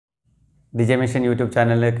DJ Mission YouTube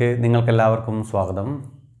ചാനലിലേക്ക് നിങ്ങൾക്കെല്ലാവർക്കും സ്വാഗതം.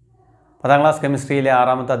 10ാം ക്ലാസ് കെമിസ്ട്രിയിലെ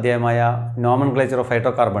 6ാമത്തെ അധ്യായമായ നോമൻക്ലേച്ചർ ഓഫ്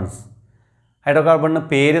ഹൈഡ്രോകാർബൺസ്. ഹൈഡ്രോകാർബണിന്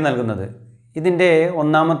പേര് നൽകുന്നത്. ഇതിൻ്റെ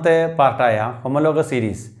ഒന്നാമത്തെ പാർട്ടായ ഹോമോലോഗസ്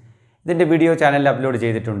സീരീസ് ഇതിൻ്റെ വീഡിയോ ചാനലിൽ അപ്ലോഡ്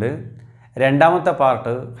ചെയ്തിട്ടുണ്ട്. രണ്ടാമത്തെ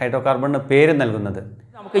പാർട്ട് ഹൈഡ്രോകാർബണിന് പേര് നൽകുന്നത്.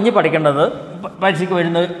 നമുക്ക് ഇനി പഠിക്കേണ്ടത് പരീക്ഷയ്ക്ക്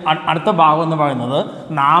വരുന്ന അടുത്ത ഭാഗം എന്ന് പറയുന്നത്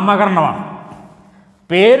നാമകരണമാണ്.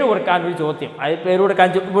 പേര് കൊടുക്കാനൊരു ചോദ്യം, അത് പേര് കൊടുക്കാൻ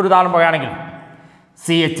ഒരു ഉദാഹരണം പറയുകയാണെങ്കിൽ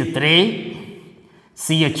CH3,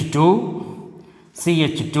 CH2,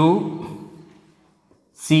 CH2,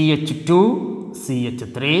 CH2,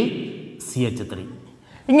 CH3, CH3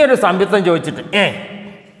 ഇങ്ങനൊരു സംയുക്തം ചോദിച്ചിട്ട്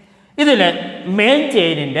ഇതിൽ മെയിൻ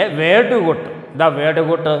ചെയിനിൻ്റെ വേർഡ് കൂട്ട്, ഇതാ വേർഡ്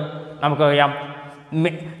കൂട്ട് നമുക്കറിയാം.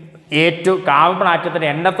 കാർബൺ ആറ്റത്തിൻ്റെ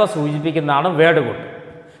എണ്ണത്തെ സൂചിപ്പിക്കുന്നതാണ് വേർഡ് കൂട്ട്.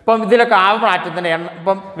 ഇപ്പം ഇതിലെ കാർബൺ ആറ്റത്തിൻ്റെ എണ്ണ,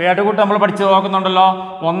 ഇപ്പം വേർഡ് കൂട്ട് നമ്മൾ പഠിച്ച് നോക്കുന്നുണ്ടല്ലോ.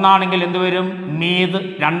 ഒന്നാണെങ്കിൽ എന്ത് വരും? മീത്.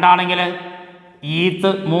 രണ്ടാണെങ്കിൽ ഈത്ത്.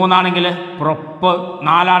 മൂന്നാണെങ്കിൽ പ്രൊപ്പ്.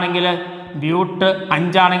 നാലാണെങ്കിൽ ബ്യൂട്ട്.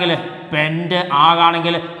 അഞ്ചാണെങ്കിൽ പെൻറ്റ്.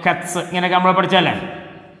 ആകാണെങ്കിൽ ഹെക്സ്. ഇങ്ങനെയൊക്കെ നമ്മൾ പഠിച്ചല്ലേ,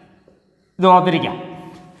 ഇത് ഓർത്തിരിക്കാം.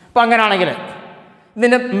 അപ്പം അങ്ങനെയാണെങ്കിൽ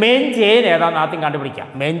ഇതിൻ്റെ മെയിൻ ചെയിൻ ഏതാണെന്ന് ആദ്യം കണ്ടുപിടിക്കാം.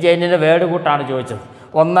 മെയിൻ ചെയിനിൻ്റെ വേർഡ് കൂട്ടാണ് ചോദിച്ചത്.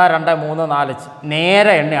 1, 2, 3, 4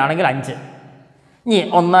 നേരെ എണ്ണയാണെങ്കിൽ 5. ഇനി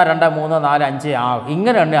 1, 2, 3, 4, 5 ആകും.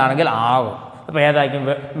 ഇങ്ങനെ എണ്ണയാണെങ്കിൽ ആകും. അപ്പോൾ ഏതായിരിക്കും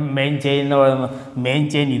മെയിൻ ചെയിൻ എന്ന് പറയുന്നത്? മെയിൻ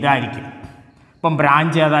ചെയിൻ ഇതായിരിക്കും. ഇപ്പം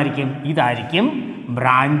ബ്രാഞ്ച് ഏതായിരിക്കും? ഇതായിരിക്കും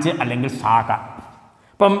ബ്രാഞ്ച് അല്ലെങ്കിൽ ശാഖ.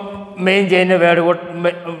 ഇപ്പം മെയിൻ ചെയിന് വേർഡ്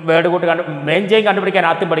കൂട്ട് മെയിൻ ചെയിൻ കണ്ടുപിടിക്കാൻ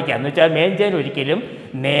ആദ്യം പഠിക്കുക. എന്ന് വെച്ചാൽ മെയിൻ ചെയിൻ ഒരിക്കലും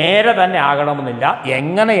നേരെ തന്നെ ആകണമെന്നില്ല.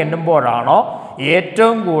 എങ്ങനെ എണ്ണുമ്പോഴാണോ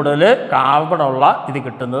ഏറ്റവും കൂടുതൽ കാർബണുള്ള ഇത്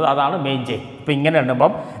കിട്ടുന്നത്, അതാണ് മെയിൻ ചെയിൻ. ഇപ്പം ഇങ്ങനെ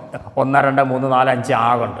എണ്ണുമ്പം 1, 2, 3, 4, 5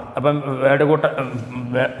 ആകുന്നുണ്ട്. അപ്പം വേർഡ് കൂട്ട്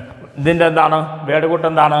ഇതിൻ്റെ എന്താണ്? വേർഡ് കൂട്ട്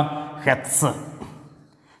എന്താണ്? ഹെക്സ്.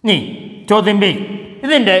 ഇനി ചോദ്യം ബി,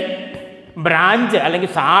 ഇതിൻ്റെ ബ്രാഞ്ച് അല്ലെങ്കിൽ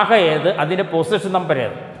ശാഖ ഏത്? അതിൻ്റെ പൊസിഷൻ നമ്പർ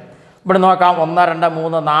ഏത്? ഇവിടെ നോക്കാം. 1, 2,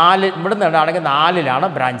 3, 4. ഇവിടുന്ന് എണ്ണാണെങ്കിൽ 4ലാണ്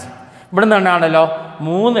ബ്രാഞ്ച്. ഇവിടുന്ന് എണ്ണാണല്ലോ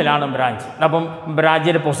 3ലാണ് ബ്രാഞ്ച്. അപ്പം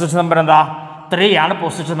ബ്രാഞ്ചിൻ്റെ പൊസിഷൻ നമ്പർ എന്താ? 3 ആണ്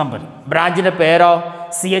പൊസിഷൻ നമ്പർ. ബ്രാഞ്ചിൻ്റെ പേരോ?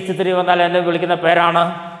 CH3 വന്നാൽ എന്നെ വിളിക്കുന്ന പേരാണ്.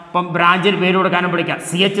 അപ്പം ബ്രാഞ്ചിന് പേര് കൊടുക്കാനും വിളിക്കാം.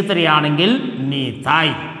 CH3 ആണെങ്കിൽ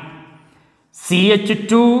മീഥൈൽ.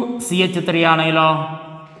 CH3 ആണെങ്കിലോ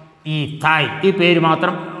ഈഥൈൽ. ഈ പേര്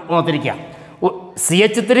മാത്രം ഓർത്തിരിക്കുക.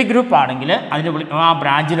 CH3 ഗ്രൂപ്പ് ആണെങ്കിൽ അതിന് ആ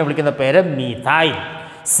ബ്രാഞ്ചിനെ വിളിക്കുന്ന പേര് മീഥൈൽ.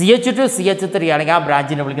 CH3 ആണെങ്കിൽ ആ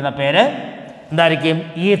ബ്രാഞ്ചിനെ വിളിക്കുന്ന പേര് എന്തായിരിക്കും?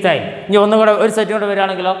 ഈഥൈൽ. ഇനി ഒന്നും കൂടെ ഒരു സെറ്റ് കൂടെ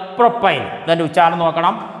വരികയാണെങ്കിലോ പ്രൊപ്പൈൽ. ഇതിൻ്റെ ഉച്ചാരണം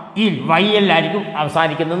നോക്കണം. YL ആയിരിക്കും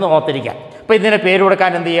അവസാനിക്കുന്നതെന്ന് ഓർത്തിരിക്കാം. അപ്പോൾ ഇതിൻ്റെ പേര്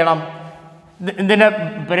കൊടുക്കാൻ എന്ത് ചെയ്യണം? ഇതിൻ്റെ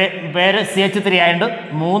പേര് CH3 ആയതുകൊണ്ട്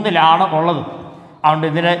 3ലാണ് ഉള്ളത്. അതുകൊണ്ട്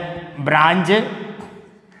ഇതിന് ബ്രാഞ്ച്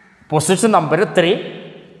പൊസിഷൻ നമ്പർ 3,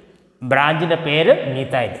 ബ്രാഞ്ചിൻ്റെ പേര്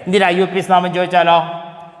മീഥൈൽ. ഇതിൻ്റെ IUPAC നാമം ചോദിച്ചാലോ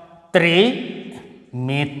 3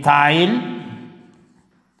 മീഥൈൽ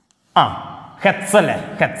ഹെക്സ് അല്ലേ,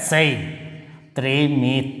 ഹെക്സൈൽ. 3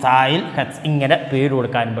 മീഥൈൽ ഹെക്സ്. ഇങ്ങനെ പേര്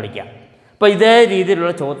കൊടുക്കാനും പഠിക്കാം. അപ്പോൾ ഇതേ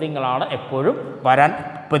രീതിയിലുള്ള ചോദ്യങ്ങളാണ് എപ്പോഴും വരാൻ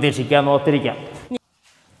പ്രതീക്ഷിക്കാൻ ഓർത്തിരിക്കാം.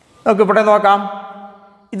 നമുക്ക് ഇവിടെ നോക്കാം.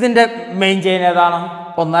 ഇതിൻ്റെ മെയിൻ ചെയിൻ ഏതാണ്?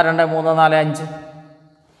 1, 2, 3, 4, 5.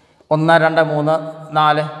 1, 2, 3,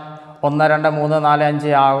 4. 1, 2, 3, 4,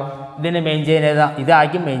 5 ആകും. ഇതിൻ്റെ മെയിൻ ചെയിൻ ഏതാ?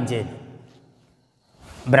 ഇതായിരിക്കും മെയിൻ ചെയിൻ.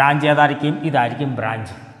 ബ്രാഞ്ച് ഏതായിരിക്കും? ഇതായിരിക്കും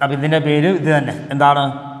ബ്രാഞ്ച്. അപ്പോൾ ഇതിൻ്റെ പേര് ഇത് തന്നെ. എന്താണ്?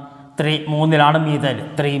 3ലാണ് മീഥൈൽ.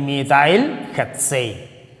 3 മീഥൈൽ ഹെക്സൈൽ.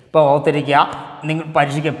 ഇപ്പോൾ ഓർത്തിരിക്കുക. നിങ്ങൾ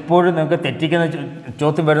പരീക്ഷയ്ക്ക് എപ്പോഴും നിങ്ങൾക്ക് തെറ്റിക്കുന്ന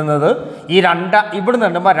ചോദ്യം വരുന്നത് ഇവിടുന്ന്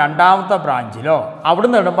എണ്ണുമ്പോൾ രണ്ടാമത്തെ ബ്രാഞ്ചിലോ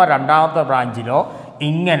അവിടുന്ന് എണ്ണുമ്പോൾ രണ്ടാമത്തെ ബ്രാഞ്ചിലോ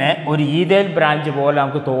ഇങ്ങനെ ഒരു ഈഥൈൽ ബ്രാഞ്ച് പോലെ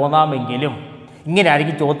നമുക്ക് തോന്നാമെങ്കിലും ഇങ്ങനെ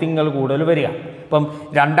ആയിരിക്കും ചോദ്യങ്ങൾ കൂടുതൽ വരിക. ഇപ്പം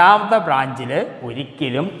രണ്ടാമത്തെ ബ്രാഞ്ചിൽ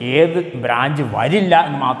ഒരിക്കലും ഏത് ബ്രാഞ്ച് വരില്ല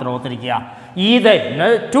എന്ന് മാത്രം ഓർത്തിരിക്കുക. ഈഥൈൽ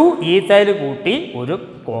 2 ഈഥൈൽ കൂട്ടി ഒരു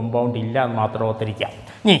കോമ്പൗണ്ട് ഇല്ല എന്ന് മാത്രം ഓർത്തിരിക്കുക.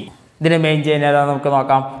 ഇനി ഇതിന് മെയിൻ ചെയിൻ ഏതാ നമുക്ക്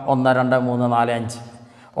നോക്കാം. 1, 2, 3, 4, 5.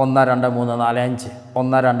 1, 2, 3, 4, 5.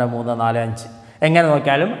 1, 2, 3, 4, 5. എങ്ങനെ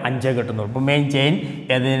നോക്കിയാലും 5 കിട്ടുന്നുള്ളൂ. ഇപ്പോൾ മെയിൻ ചെയിൻ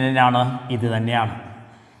ഏതിനാണ്? ഇത് തന്നെയാണ്.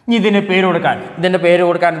 ഇനി ഇതിന് പേര് കൊടുക്കാൻ, ഇതിൻ്റെ പേര്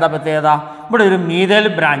കൊടുക്കാൻ എന്താ പ്രത്യേകത? ഇവിടെ ഒരു മീഥൈൽ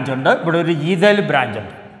ബ്രാഞ്ച് ഉണ്ട്, ഇവിടെ ഒരു ഈഥൈൽ ബ്രാഞ്ച്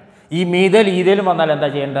ഉണ്ട്. ഈ മീഥൈൽ ഈഥൈലും വന്നാൽ എന്താ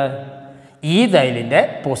ചെയ്യേണ്ടത്? ഈഥൈലിൻ്റെ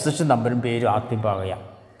പൊസിഷൻ നമ്പറും പേരും ആദ്യം പറയാം.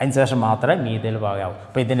 അതിന് ശേഷം മാത്രമേ മീഥൈൽ പറയാവൂ.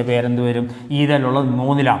 അപ്പോൾ ഇതിൻ്റെ പേരെന്ത് വരും? ഈഥൈലുള്ളത്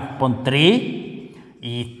 3ലാണ്. അപ്പം 3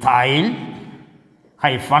 ഈഥൈൽ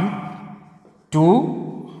 -2.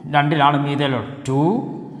 2ലാണ് മീഥൈലുള്ളത്. 2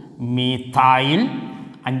 മീഥൈൽ.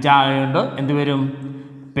 5 ആയതുകൊണ്ട് എന്ത് വരും?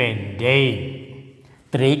 പെൻറ്റൈൻ.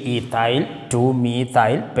 3 ഈഥൈൽ 2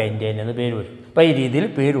 മീഥൈൽ പെൻറ്റൈൻ എന്ന് പേര് വരും. അപ്പോൾ ഈ രീതിയിൽ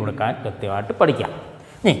പേര് കൊടുക്കാൻ കൃത്യമായിട്ട് പഠിക്കാം.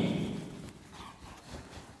 ഇനി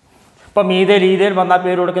ഇപ്പം മീഥൈൽ ഈഥൈൽ വന്നാൽ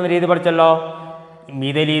പേര് കൊടുക്കുന്ന രീതി പഠിച്ചല്ലോ.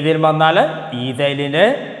 മീഥൈൽ ഈഥൈൽ വന്നാൽ ഈഥൈലിന്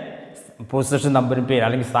പൊസിഷൻ നമ്പറും പേര്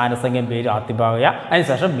അല്ലെങ്കിൽ സ്ഥാനസംഖ്യയും പേര് ആദ്യം പറയുക,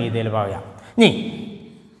 അതിനുശേഷം മീഥൈൽ പറയുക. ഇനി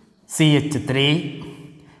CH3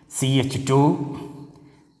 CH2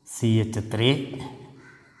 CH3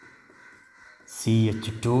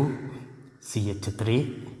 CH2 CH3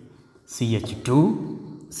 CH2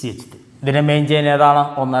 CH3. ഇതിൻ്റെ മെയിൻ ചെയിൻ ഏതാണ്?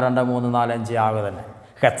 1 2 3 4 5 ആകെ തന്നെ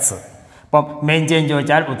ഹെക്സ്. അപ്പം മെയിൻ ചെയിൻ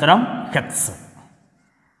ചോദിച്ചാൽ ഉത്തരം ഹെക്സ്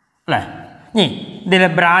അല്ലേ. ഇനി ഇതിലെ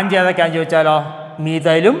ബ്രാഞ്ച് ഏതൊക്കെയാണെന്ന് ചോദിച്ചാലോ?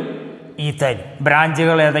 മീഥൈലും ഈഥൈലും.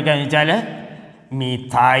 ബ്രാഞ്ചുകൾ ഏതൊക്കെയാണെന്ന് ചോദിച്ചാൽ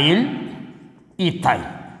മീഥൈൽ, ഈഥൈൽ.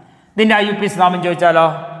 ഇതിൻ്റെ IUPAC നാമം ചോദിച്ചാലോ?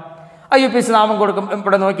 IUPAC നാമം കൊടുക്കും.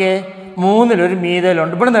 ഇവിടെ നോക്കിയേ, 3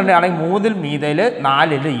 മീഥൈലുണ്ട്. ഇവിടെ നിന്നാണെങ്കിൽ 3 മീഥൈൽ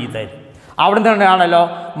 4 ഈഥൈൽ. അവിടെ നിന്നാണല്ലോ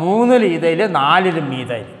 3 ഈഥൈൽ 4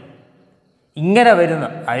 മീഥൈൽ. ഇങ്ങനെ വരുന്ന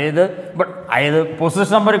അതായത്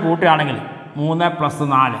പൊസിഷൻ നമ്പർ കൂട്ടുകയാണെങ്കിൽ 3 +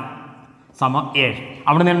 4 = 7.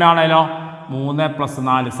 അവിടെ നിന്നാണല്ലോ 3 +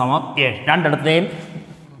 4 = 7. രണ്ടിടത്തെയും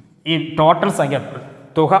ഈ ടോട്ടൽ സംഖ്യ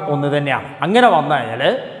തുക ഒന്ന് തന്നെയാണ്. അങ്ങനെ വന്നു കഴിഞ്ഞാൽ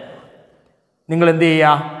നിങ്ങൾ എന്ത്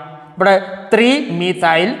ചെയ്യുക? ഇവിടെ 3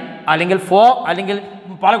 മീഥൈൽ അല്ലെങ്കിൽ 4 അല്ലെങ്കിൽ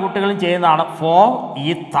പല കുട്ടികളും ചെയ്യുന്നതാണ് 4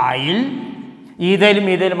 ഈഥൈൽ. ഈഥൈലും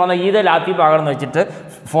മീഥൈലും വന്നാൽ ഈഥൈൽ ആദ്യം പകർന്ന് വെച്ചിട്ട്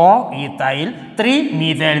 4 ഈഥൈൽ 3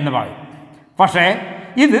 മീഥൈൽ എന്ന് പറയും. പക്ഷേ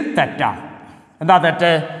ഇത് തെറ്റാണ്. എന്താ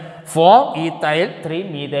തെറ്റ്? 4 ഈഥൈൽ 3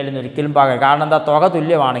 മീഥൈൽ എന്ന് ഒരിക്കലും പറയാം. കാരണം എന്താ? തുക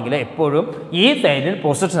തുല്യമാണെങ്കിൽ എപ്പോഴും ഈഥൈലിൽ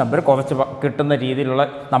പൊസിഷൻ നമ്പർ കുറച്ച് കിട്ടുന്ന രീതിയിലുള്ള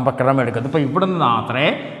നമ്പർ ക്രമം എടുക്കുന്നത്. ഇപ്പോൾ ഇവിടെ നിന്ന് മാത്രമേ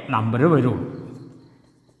നമ്പർ വരുള്ളൂ.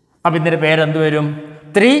 അപ്പം ഇതിൻ്റെ പേരെന്ത് വരും?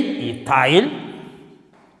 3 ഈഥൈൽ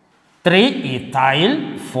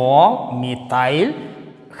 4 മീഥൈൽ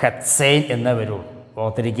ഹെക്സൈൻ എന്ന് വരുള്ളൂ.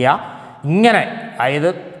 ഓർത്തിരിക്കുക. ഇങ്ങനെ അതായത്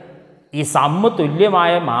ഈ സമ്മ്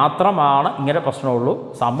തുല്യമായ മാത്രമാണ് ഇങ്ങനെ പ്രശ്നമുള്ളൂ.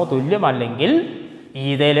 സമ്മ് തുല്യമല്ലെങ്കിൽ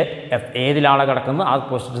ഈഥൈൽ ഏതിലാണ് കിടക്കുന്നത് ആ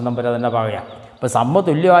പൊസിഷൻ നമ്പർ തന്നെ പറയാം. ഇപ്പോൾ സമ്മ്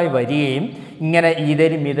തുല്യമായി വരികയും ഇങ്ങനെ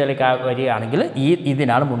ഈഥൈലും മീഥൈലൊക്കെ വരികയാണെങ്കിൽ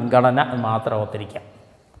ഇതിനാണ് മുൻഗണന മാത്രം ഓർത്തിരിക്കുക.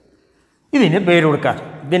 ഇതിന് പേര് കൊടുക്കാൻ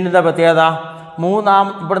ഇതിൻ്റെ പ്രത്യേകത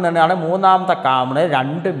ഇവിടെ നിന്നാണ് മൂന്നാമത്തെ കാർബണ്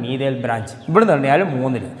 2 മീഥൈൽ ബ്രാഞ്ച്. ഇവിടെ നിന്നാലും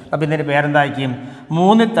 3. അപ്പോൾ ഇതിൻ്റെ പേരെന്തായിരിക്കും?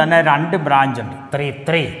 3 തന്നെ 2 ബ്രാഞ്ച് ഉണ്ട്.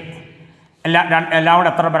 3 എല്ലാം കൂടെ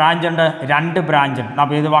എത്ര ബ്രാഞ്ച് ഉണ്ട്? 2 ബ്രാഞ്ച് ഉണ്ട്.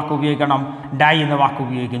 അപ്പോൾ ഏത് വാക്ക് ഉപയോഗിക്കണം? ഡൈ എന്ന വാക്ക്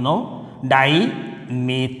ഉപയോഗിക്കുന്നു. Dye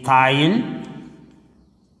methyl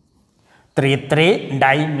 3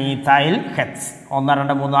 dye methyl HECS 1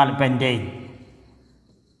 2 3 4 pentane.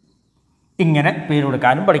 ഇങ്ങനെ പേര്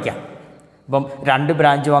കൊടുക്കാനും പഠിക്കാം. അപ്പം 2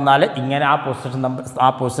 ബ്രാഞ്ച് വന്നാൽ ഇങ്ങനെ ആ പൊസിഷൻ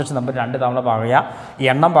നമ്പർ 2 തവണ പറയുക.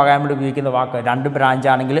 എണ്ണം പറയാൻ വേണ്ടി ഉപയോഗിക്കുന്ന വാക്ക് 2 ബ്രാഞ്ച്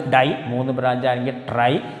ആണെങ്കിൽ ഡൈ, 3 ബ്രാഞ്ച് ആണെങ്കിൽ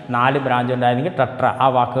ട്രൈ, 4 ബ്രാഞ്ച് ഉണ്ടായിരുന്നെങ്കിൽ ടെട്ര. ആ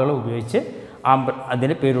വാക്കുകൾ ഉപയോഗിച്ച്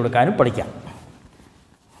അതിന് പേര് കൊടുക്കാനും പഠിക്കാം.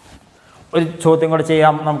 ഒരു ചോദ്യം കൂടെ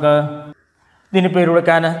ചെയ്യാം നമുക്ക്. ഇതിന് പേര്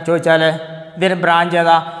കൊടുക്കാൻ ചോദിച്ചാൽ ഇതിന് ബ്രാഞ്ച്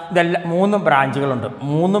ഏതാ? ഇതെല്ലാം 3 ബ്രാഞ്ചുകളുണ്ട്.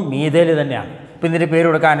 3 മീഥൈൽ തന്നെയാണ്. ഇപ്പം ഇതിന് പേര്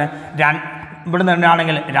കൊടുക്കാൻ ഇവിടെ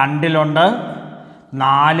നിന്നാണെങ്കിൽ 2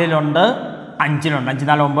 4 5 5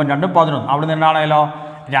 4 9 2 11. അവിടെ നിന്നാണെങ്കിലോ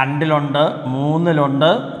 2 3 5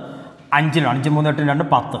 5 3 8 2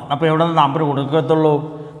 10. അപ്പോൾ എവിടെ നിന്ന് നമ്പർ കൊടുക്കത്തുള്ളൂ?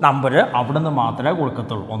 നമ്പർ അവിടെ നിന്ന് മാത്രമേ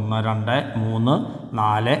കൊടുക്കത്തുള്ളൂ. 1 2 3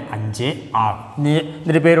 4 5 6.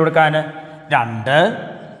 ഇതിൻ്റെ പേര് കൊടുക്കാൻ 2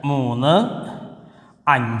 3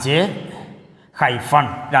 5 ഹൈഫൺ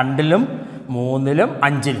 2ലും 3ലും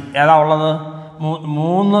 5ലും ഏതാ ഉള്ളത്?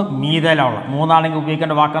 3 മീഥൈലാണ് ഉള്ളത്. 3 ആണെങ്കിൽ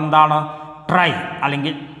ഉപയോഗിക്കേണ്ട വാക്ക് എന്താണ്? ട്രൈ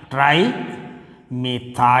അല്ലെങ്കിൽ try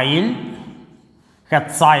methyl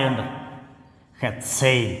hexyne.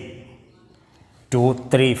 Hexyne 2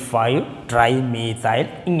 3 5 try methyl.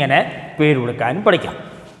 ഇങ്ങനെ പേര് കൊടുക്കാനും പഠിക്കാം.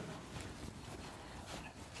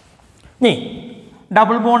 ഇനി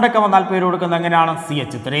ഡബിൾ ബോണ്ടൊക്കെ വന്നാൽ പേര് കൊടുക്കുന്നത് എങ്ങനെയാണ്?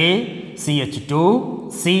 CH3 CH2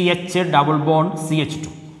 CH double bond CH2.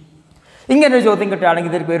 ഇങ്ങനെ ഒരു ചോദ്യം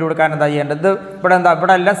കിട്ടുകയാണെങ്കിൽ ഇതിൽ പേര് കൊടുക്കാൻ എന്താ ചെയ്യേണ്ടത്?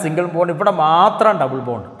 ഇവിടെ എല്ലാം സിംഗിൾ ബോണ്ട്, ഇവിടെ മാത്രം ഡബിൾ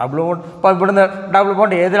ബോണ്ട്. ഇപ്പം ഇവിടുന്ന് ഡബിൾ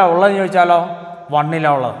ബോണ്ട് ഏതിലാണ് ഉള്ളതെന്ന് ചോദിച്ചാലോ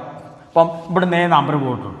 1ലാണ് ഉള്ളത്. അപ്പം ഇവിടുന്ന് നമ്പർ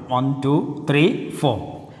പോയിട്ടുണ്ട് 1 2 3 4.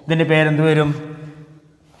 ഇതിൻ്റെ പേരെന്ത് വരും?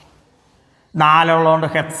 4 ഉള്ളതുകൊണ്ട്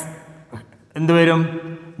ഹെക്സ് എന്ത് വരും?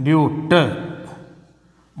 ബ്യൂട്ട്.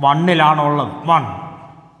 1ലാണ് ഉള്ളത് 1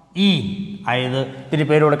 ഈൻ. അതായത് ഇതിന്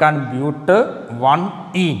പേര് കൊടുക്കാൻ ബ്യൂട്ട് 1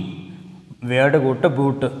 ഈൻ. വേർഡ് കൂട്ട്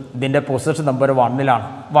ബ്യൂട്ട്. ഇതിൻ്റെ പൊസിഷൻ നമ്പർ 1ലാണ്.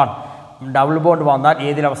 1 ഡബിൾ ബോണ്ട് വന്നാൽ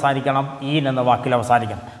ഏതിൽ അവസാനിക്കണം? ഈൻ എന്ന വാക്കിൽ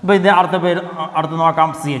അവസാനിക്കണം. അപ്പോൾ ഇത് അടുത്ത നോക്കാം.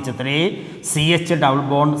 CH3 CH double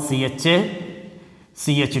bond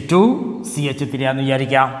CH2 CH3 ആണെന്ന്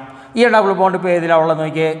വിചാരിക്കാം. ഈ ഡബിൾ ബോണ്ട് ഇപ്പോൾ ഏതിലാണ് ഉള്ളത്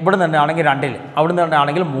നോക്കിയേ? ഇവിടെ നിന്നാണെങ്കിൽ 2ൽ, അവിടെ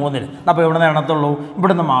നിന്നാണെങ്കിൽ 3ൽ. അപ്പോൾ ഇവിടെ നിന്ന് എണ്ണത്തുള്ളൂ?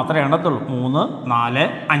 ഇവിടെ നിന്ന് മാത്രമേ എണ്ണത്തുള്ളൂ. 3 4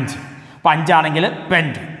 5. അപ്പോൾ 5 ആണെങ്കിൽ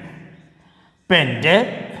പെൻറ്റ്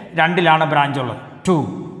 2ലാണ് ബ്രാഞ്ച് ഉള്ളത് 2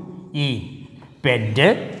 ഈ പെൻറ്റ്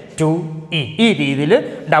 2E. ഈ രീതിയിൽ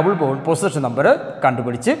ഡബിൾ ബോണ്ട് പൊസിഷൻ നമ്പർ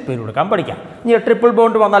കണ്ടുപിടിച്ച് പേര് കൊടുക്കാൻ പഠിക്കാം. ഇനി ട്രിപ്പിൾ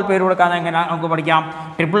ബോണ്ട് വന്നാൽ പേര് കൊടുക്കാൻ എങ്ങനെ നമുക്ക് പഠിക്കാം?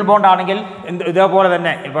 ട്രിപ്പിൾ ബോണ്ട് ആണെങ്കിൽ ഇതേപോലെ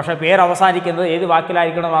തന്നെ, പക്ഷേ പേര് അവസാനിക്കുന്നത് ഏത്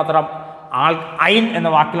വാക്കിലായിരിക്കണം മാത്രം? ഐൻ എന്ന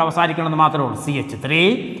വാക്കിൽ അവസാനിക്കണമെന്ന് മാത്രമേ ഉള്ളൂ. CH3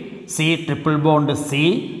 C triple bond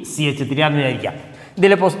CH3 ആണെന്ന് വിചാരിക്കാം.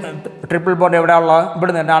 ഇതിൽ ട്രിപ്പിൾ ബോണ്ട് എവിടെയുള്ള?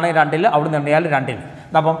 ഇവിടെ നിന്നാണ് 2, അവിടെ നിന്നാൽ 2.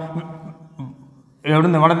 അപ്പം എവിടെ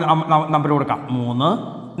നിന്ന് ഇവിടെ നമ്പർ കൊടുക്കാം? 3,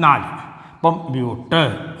 4. അപ്പം ബ്യൂട്ട്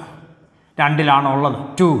 2 ഉള്ളത്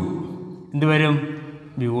 2. എന്ത് വരും?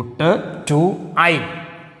 ബ്യൂട്ട് 2I.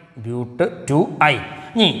 ബ്യൂട്ട് 2I.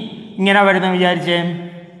 ഇനി ഇങ്ങനെ വരുന്ന വിചാരിച്ചേ,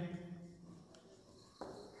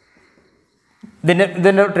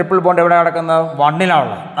 ഇതിൻ്റെ ട്രിപ്പിൾ ബോണ്ട് എവിടെ കിടക്കുന്നത്?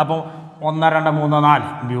 1 അപ്പം 1, 2, 3, 4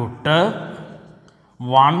 ബ്യൂട്ട്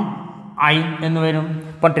 1I എന്ന് വരും.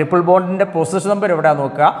 ഇപ്പം ട്രിപ്പിൾ ബോണ്ടിൻ്റെ പൊസിഷൻ നമ്പർ എവിടെയാണെന്ന്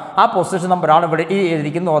നോക്കുക. ആ പൊസിഷൻ നമ്പറാണ് ഇവിടെ ഈ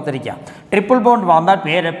എഴുതിക്കുന്നത്, ഓർത്തിരിക്കുക. ട്രിപ്പിൾ ബോണ്ട് വന്നാൽ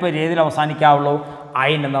പേരെപ്പോൾ രീതിയിൽ അവസാനിക്കാവുള്ളൂ?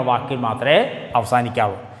 ഐൻ എന്ന വാക്കിൽ മാത്രമേ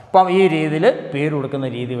അവസാനിക്കാവൂ. അപ്പം ഈ രീതിയിൽ പേര് കൊടുക്കുന്ന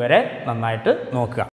രീതി വരെ നന്നായിട്ട് നോക്കുക.